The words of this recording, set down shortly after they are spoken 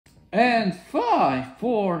And 5,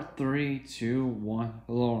 4, 3, 2, 1.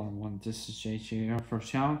 Hello everyone, this is JJ here for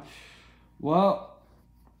Sean. Well,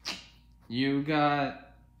 you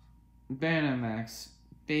got Benamax,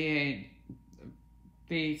 B8,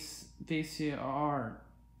 VCR,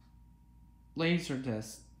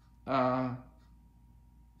 Laserdisc, uh,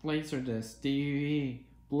 Laserdisc, DVD,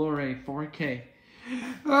 Blu-ray, 4K.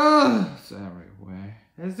 It's everywhere.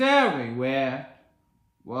 It's everywhere.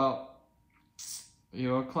 Well,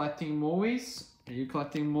 you're collecting movies? Are you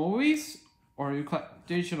collecting movies? Or you collect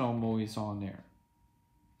digital movies on there?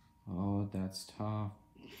 Oh, that's tough.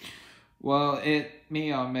 Well,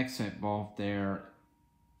 I'll mix it both there.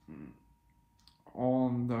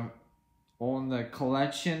 On the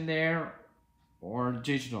collection there, or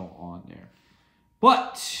digital on there.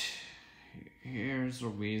 But here's the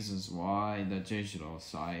reasons why the digital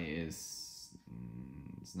side is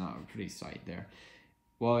it's not a pretty site there.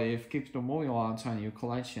 Well, if you keep the movie a long time in your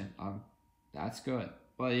collection, that's good.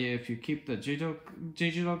 But if you keep the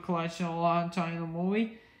digital collection a long time in the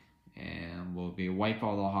movie, and will be wipe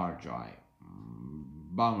out the hard drive.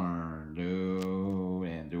 Bummer, dude,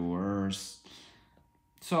 and the worst.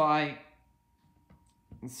 So I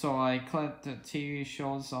collect the TV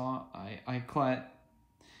shows on. I collect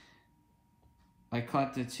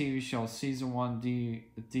the TV show season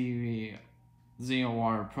 1 DVD Zero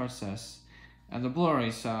Water Process. And the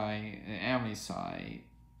Blu-ray side, the Emily side,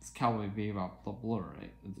 it's Cowboy Bebop, the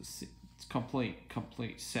Blu-ray. It's complete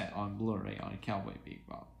set on Blu-ray on Cowboy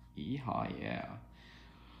Bebop. Yeehaw, yeah.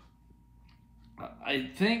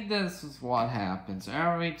 I think this is what happens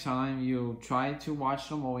every time you try to watch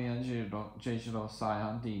the movie on digital side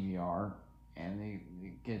on DVR, and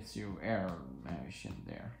it gets you error mentioned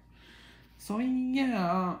there. So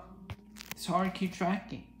yeah, it's hard to keep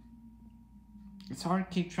tracking. It's hard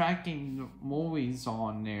to keep tracking the movies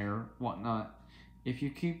on there, whatnot. If you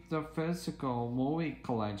keep the physical movie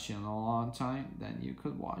collection a long time, then you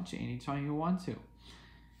could watch anytime you want to.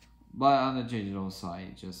 But on the digital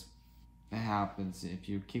side, it happens. If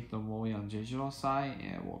you keep the movie on digital side,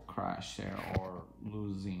 it will crash there or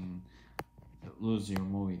lose your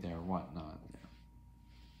movie there, whatnot.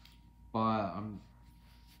 But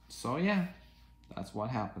so yeah, that's what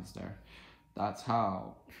happens there. That's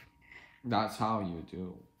how you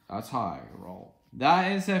do. That's how I roll.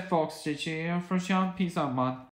 That is it, folks. JJ here for Sean. Peace out, man.